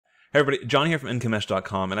Hey everybody, John here from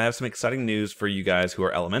Untitled.com, and I have some exciting news for you guys who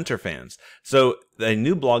are Elementor fans. So, a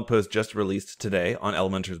new blog post just released today on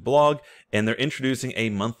Elementor's blog, and they're introducing a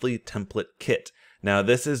monthly template kit. Now,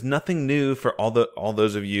 this is nothing new for all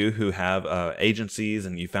those of you who have agencies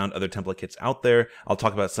and you found other template kits out there. I'll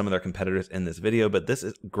talk about some of their competitors in this video, but this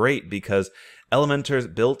is great because Elementor's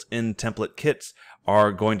built-in template kits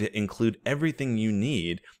are going to include everything you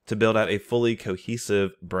need to build out a fully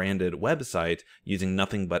cohesive branded website using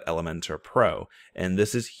nothing but Elementor Pro. And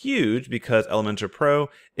this is huge because Elementor Pro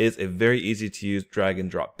is a very easy to use drag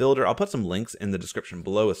and drop builder. I'll put some links in the description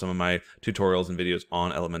below with some of my tutorials and videos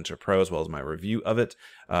on Elementor Pro as well as my review of it.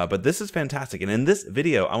 But this is fantastic. And in this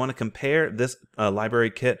video, I want to compare this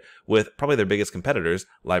library kit with probably their biggest competitors'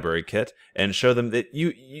 library kit and show them that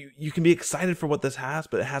you can be excited for what this has,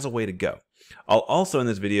 but it has a way to go. I'll also in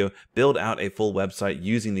this video build out a full website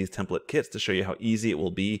using these template kits to show you how easy it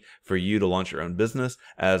will be for you to launch your own business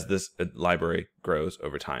as this library grows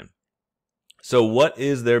over time. So what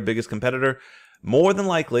is their biggest competitor? More than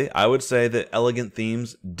likely, I would say that Elegant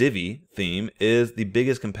Themes' Divi theme is the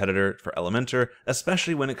biggest competitor for Elementor,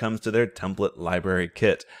 especially when it comes to their template library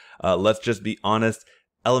kit. Let's just be honest.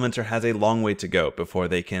 Elementor has a long way to go before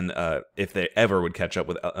they can, if they ever would catch up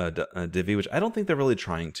with Divi, which I don't think they're really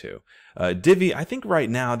trying to. Divi, I think right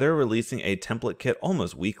now they're releasing a template kit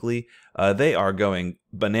almost weekly. They are going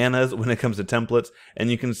bananas when it comes to templates,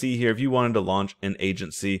 and you can see here if you wanted to launch an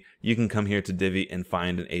agency, you can come here to Divi and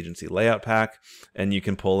find an agency layout pack, and you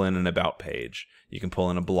can pull in an about page. You can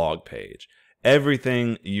pull in a blog page.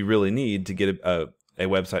 Everything you really need to get a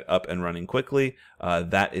website up and running quickly,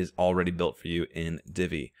 that is already built for you in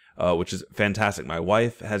Divi, which is fantastic. My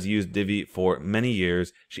wife has used Divi for many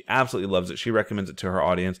years. She absolutely loves it. She recommends it to her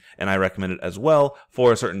audience, and I recommend it as well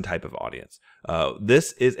for a certain type of audience.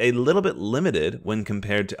 This is a little bit limited when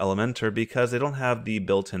compared to Elementor because they don't have the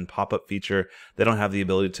built-in pop-up feature. They don't have the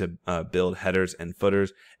ability to build headers and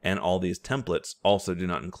footers, and all these templates also do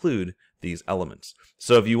not include these elements.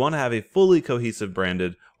 So if you want to have a fully cohesive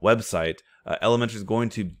branded website, Elementor is going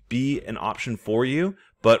to be an option for you,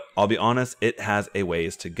 but I'll be honest, it has a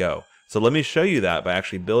ways to go. So let me show you that by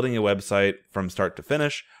actually building a website from start to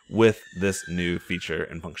finish with this new feature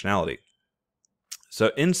and functionality. So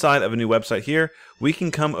inside of a new website here, we can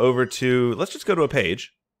come over to, let's just go to a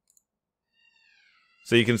page.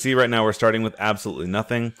 So you can see right now we're starting with absolutely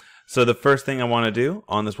nothing. So the first thing I want to do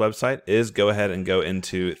on this website is go ahead and go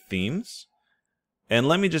into themes. And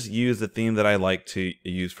let me just use the theme that I like to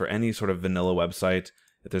use for any sort of vanilla website.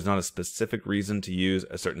 If there's not a specific reason to use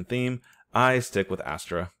a certain theme, I stick with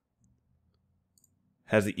Astra.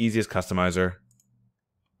 Has the easiest customizer.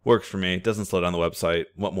 Works for me. Doesn't slow down the website.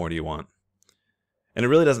 What more do you want? And it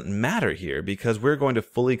really doesn't matter here because we're going to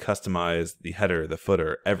fully customize the header, the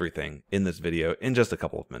footer, everything in this video in just a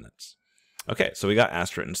couple of minutes. Okay, so we got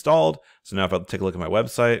Astra installed. So now if I take a look at my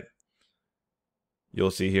website, you'll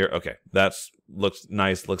see here, okay, looks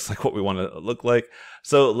nice, looks like what we want to look like.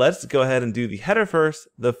 So let's go ahead and do the header first,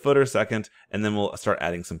 the footer second, and then we'll start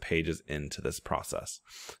adding some pages into this process.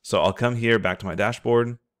 So I'll come here back to my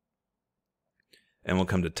dashboard, and we'll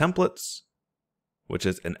come to templates, which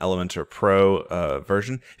is an Elementor Pro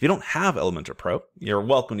version. If you don't have Elementor Pro, you're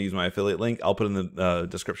welcome to use my affiliate link. I'll put in the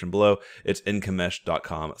description below. It's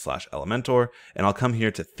inkamesh.com/Elementor, and I'll come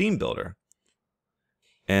here to Theme Builder.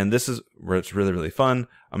 And this is where it's really, really fun.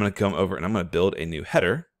 I'm going to come over and I'm going to build a new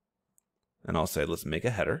header. And I'll say, let's make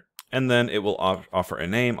a header. And then it will offer a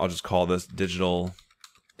name. I'll just call this Digital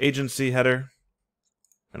Agency Header.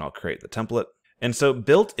 And I'll create the template. And so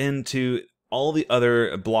built into all the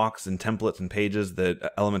other blocks and templates and pages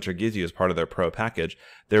that Elementor gives you as part of their Pro package,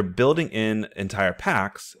 they're building in entire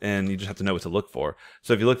packs, and you just have to know what to look for.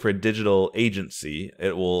 So if you look for a digital agency,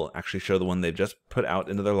 it will actually show the one they've just put out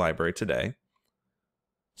into their library today.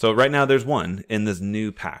 So right now there's one in this new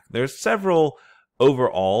pack. There's several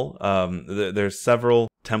overall, there's several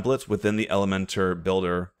templates within the Elementor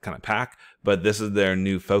Builder kind of pack, but this is their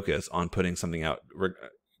new focus on putting something out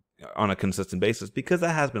on a consistent basis because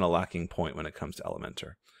that has been a lacking point when it comes to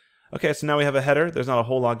Elementor. Okay, so now we have a header. There's not a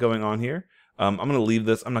whole lot going on here. I'm going to leave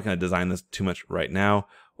this. I'm not going to design this too much right now.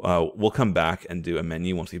 We'll come back and do a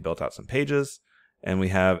menu once we've built out some pages, and we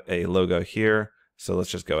have a logo here. So let's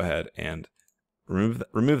just go ahead and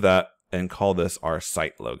remove that and call this our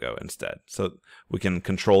site logo instead. So we can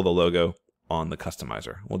control the logo on the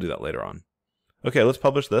customizer. We'll do that later on. Okay, let's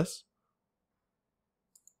publish this.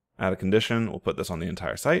 Add a condition. We'll put this on the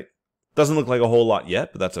entire site. Doesn't look like a whole lot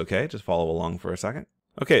yet, but that's okay. Just follow along for a second.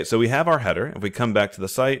 Okay, so we have our header. If we come back to the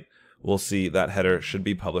site, we'll see that header should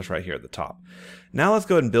be published right here at the top. Now let's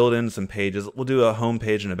go ahead and build in some pages. We'll do a home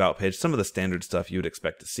page and about page, some of the standard stuff you would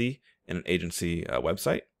expect to see in an agency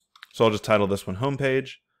website. So I'll just title this one home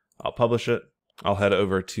page. I'll publish it. I'll head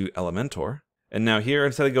over to Elementor. And now here,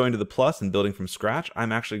 instead of going to the plus and building from scratch,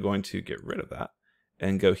 I'm actually going to get rid of that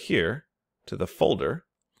and go here to the folder.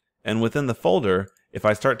 And within the folder, if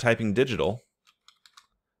I start typing digital,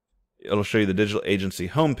 it'll show you the digital agency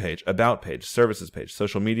homepage, about page, services page,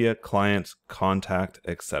 social media, clients, contact,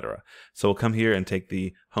 etc. So we'll come here and take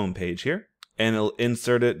the home page here, and it'll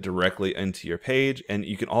insert it directly into your page. And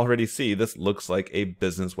you can already see this looks like a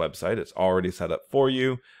business website. It's already set up for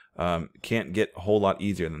you. Can't get a whole lot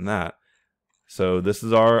easier than that. So this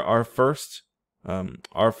is our first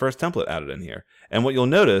template added in here. And what you'll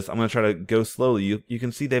notice, I'm going to try to go slowly. You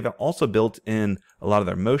can see they've also built in a lot of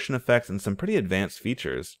their motion effects and some pretty advanced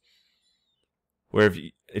features, where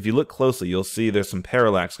if you look closely, you'll see there's some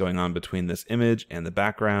parallax going on between this image and the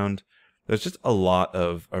background. There's just a lot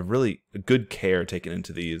of really good care taken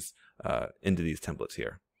into these templates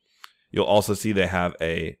here. You'll also see they have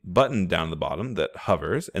a button down the bottom that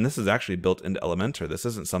hovers, and this is actually built into Elementor. This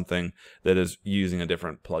isn't something that is using a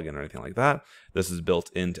different plugin or anything like that. This is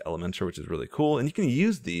built into Elementor, which is really cool, and you can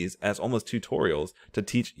use these as almost tutorials to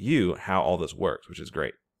teach you how all this works, which is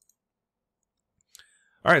great.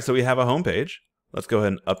 All right, so we have a home page. Let's go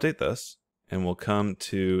ahead and update this, and we'll come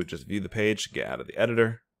to just view the page, get out of the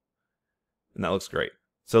editor, and that looks great.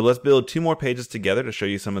 So let's build 2 more pages together to show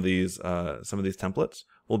you some of these templates.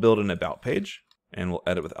 We'll build an about page, and we'll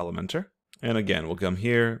edit with Elementor. And again, we'll come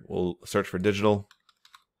here, we'll search for digital,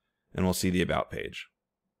 and we'll see the about page.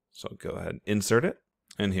 So go ahead and insert it,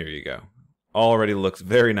 and here you go. Already looks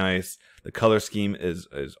very nice. The color scheme is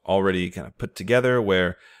already kind of put together,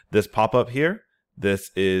 where this pop-up here, this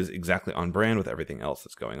is exactly on brand with everything else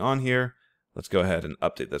that's going on here. Let's go ahead and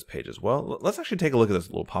update this page as well. Let's actually take a look at this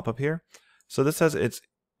little pop-up here. So this says it's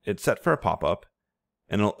set for a pop-up,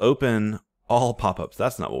 and it'll open all pop-ups.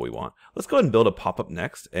 That's not what we want. Let's go ahead and build a pop-up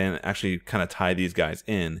next and actually kind of tie these guys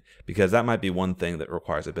in, because that might be one thing that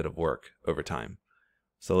requires a bit of work over time.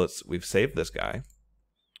 So we've saved this guy.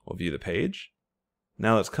 We'll view the page.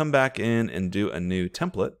 Now let's come back in and do a new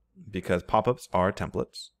template, because pop-ups are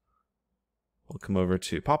templates. We'll come over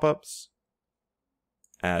to pop-ups,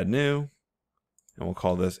 add new, and we'll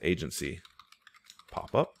call this agency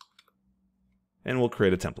pop-up. And we'll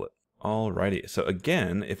create a template. Alrighty, so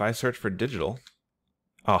again, if I search for digital,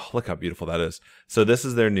 oh, look how beautiful that is. So this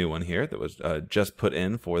is their new one here that was just put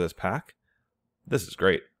in for this pack. This is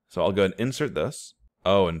great. So I'll go ahead and insert this.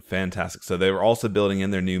 Oh, and fantastic. So they were also building in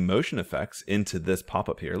their new motion effects into this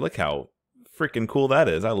pop-up here. Look how freaking cool that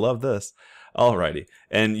is. I love this. Alrighty,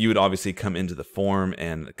 and you would obviously come into the form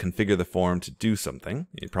and configure the form to do something.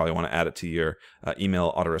 You'd probably want to add it to your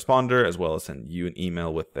email autoresponder, as well as send you an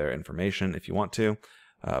email with their information if you want to,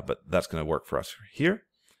 but that's going to work for us here.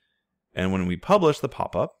 And when we publish the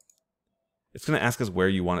pop-up, it's going to ask us where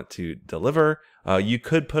you want it to deliver. You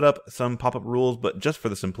could put up some pop-up rules, but just for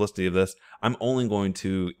the simplicity of this, I'm only going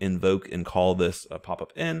to invoke and call this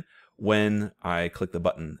pop-up in when I click the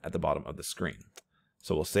button at the bottom of the screen.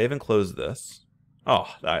 So we'll save and close this.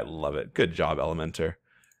 Oh, I love it. Good job, Elementor.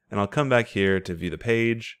 And I'll come back here to view the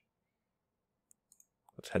page.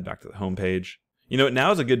 Let's head back to the home page. You know,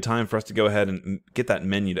 now is a good time for us to go ahead and get that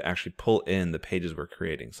menu to actually pull in the pages we're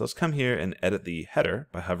creating. So let's come here and edit the header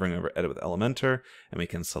by hovering over Edit with Elementor, and we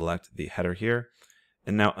can select the header here.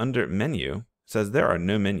 And now under Menu, it says there are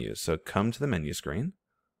no menus. So come to the menu screen,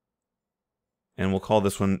 and we'll call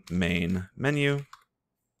this one Main Menu.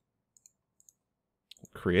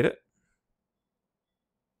 Create it.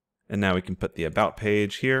 And now we can put the about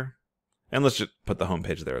page here, and let's just put the home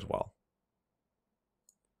page there as well.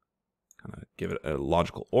 Kind of give it a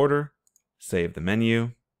logical order, save the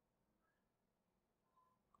menu.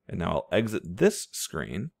 And now I'll exit this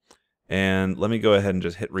screen, and let me go ahead and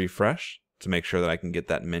just hit refresh to make sure that I can get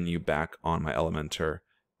that menu back on my Elementor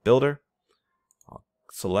builder. I'll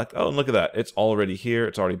select, oh, and look at that. It's already here.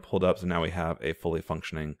 It's already pulled up, so now we have a fully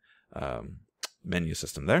functioning menu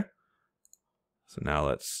system there. So now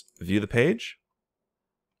let's view the page.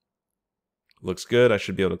 Looks good. I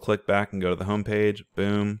should be able to click back and go to the home page.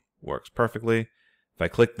 Boom, works perfectly. If I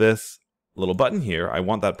click this little button here, I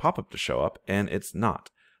want that pop-up to show up, and it's not.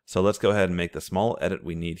 So let's go ahead and make the small edit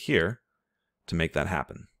we need here to make that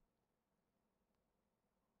happen.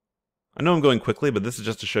 I know I'm going quickly, but this is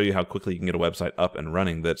just to show you how quickly you can get a website up and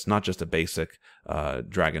running that's not just a basic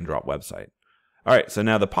drag and drop website. All right, so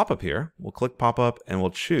now the pop-up here, we'll click pop-up and we'll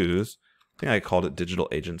choose, I think I called it digital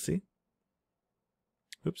agency.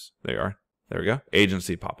 Oops, there you are. There we go.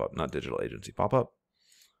 Agency pop-up, not digital agency pop-up.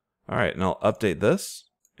 All right, and I'll update this,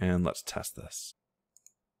 and let's test this.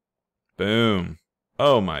 Boom.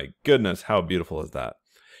 Oh my goodness, how beautiful is that?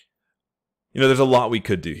 You know, there's a lot we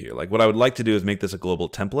could do here. Like, what I would like to do is make this a global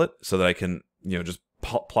template so that I can, you know, just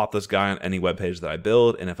plop this guy on any web page that I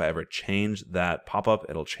build, and if I ever change that pop-up,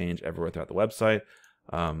 it'll change everywhere throughout the website.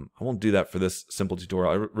 I won't do that for this simple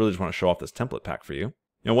tutorial. I really just want to show off this template pack for you.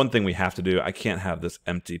 You know, one thing we have to do, I can't have this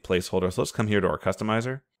empty placeholder, so let's come here to our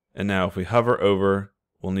customizer. And now if we hover over,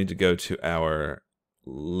 we'll need to go to our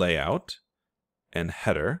layout and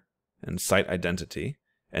header and site identity,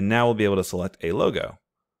 and now we'll be able to select a logo.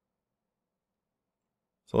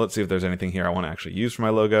 So let's see if there's anything here I want to actually use for my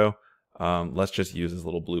logo. Let's just use this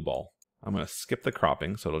little blue ball. I'm going to skip the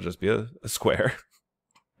cropping, so it'll just be a square.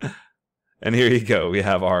 And here you go. We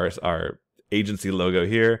have our agency logo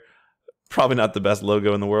here. Probably not the best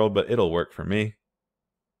logo in the world, but it'll work for me.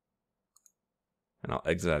 And I'll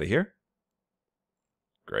exit out of here.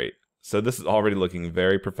 Great. So this is already looking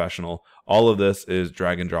very professional. All of this is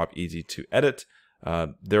drag and drop, easy to edit.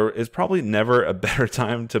 There is probably never a better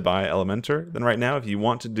time to buy Elementor than right now. If you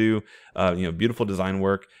want to do beautiful design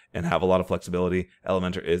work and have a lot of flexibility,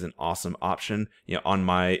 Elementor is an awesome option. You know, on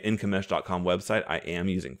my incomesh.com website, I am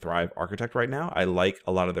using Thrive Architect right now. I like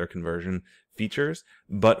a lot of their conversion features,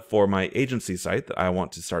 but for my agency site that I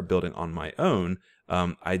want to start building on my own,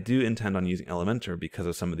 I do intend on using Elementor because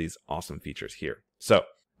of some of these awesome features here. So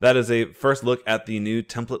that is a first look at the new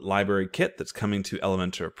template library kit that's coming to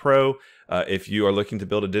Elementor Pro. If you are looking to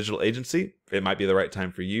build a digital agency, it might be the right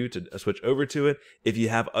time for you to switch over to it. If you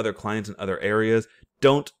have other clients in other areas,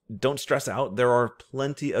 don't stress out. There are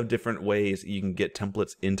plenty of different ways you can get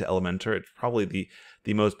templates into Elementor. It's probably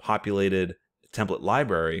the most populated template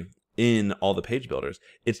library in all the page builders.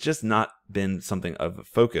 It's just not been something of a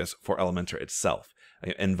focus for Elementor itself.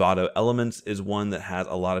 Envato Elements is one that has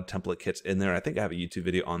a lot of template kits in there. I think I have a YouTube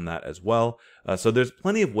video on that as well. So there's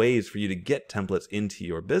plenty of ways for you to get templates into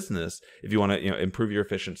your business if you want to improve your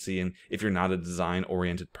efficiency. And if you're not a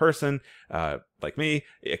design-oriented person like me,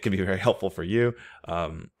 it can be very helpful for you.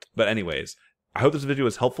 But anyways, I hope this video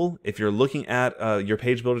was helpful. If you're looking at your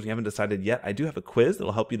page builders and you haven't decided yet, I do have a quiz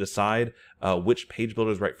that'll help you decide which page builder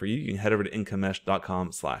is right for you. You can head over to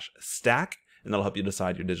incomesh.com/stack. And that'll help you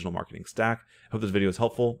decide your digital marketing stack. I hope this video is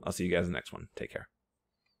helpful. I'll see you guys in the next one. Take care.